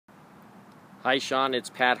Hi Sean,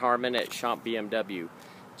 it's Pat Harmon at Champ BMW.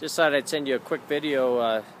 Just thought I'd send you a quick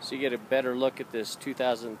video so you get a better look at this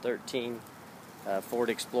 2013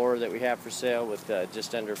 Ford Explorer that we have for sale with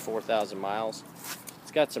just under 4,000 miles.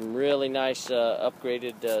 It's got some really nice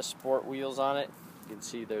upgraded sport wheels on it. You can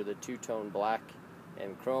see they're the two-tone black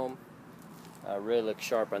and chrome. Really looks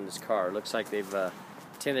sharp on this car. Looks like they've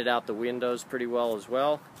tinted out the windows pretty well as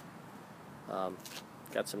well.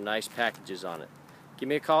 Got some nice packages on it. Give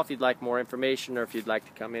me a call if you'd like more information or if you'd like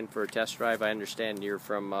to come in for a test drive. I understand you're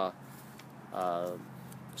from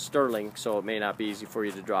Sterling, so it may not be easy for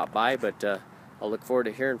you to drop by, but I'll look forward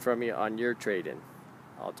to hearing from you on your trade-in.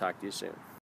 I'll talk to you soon.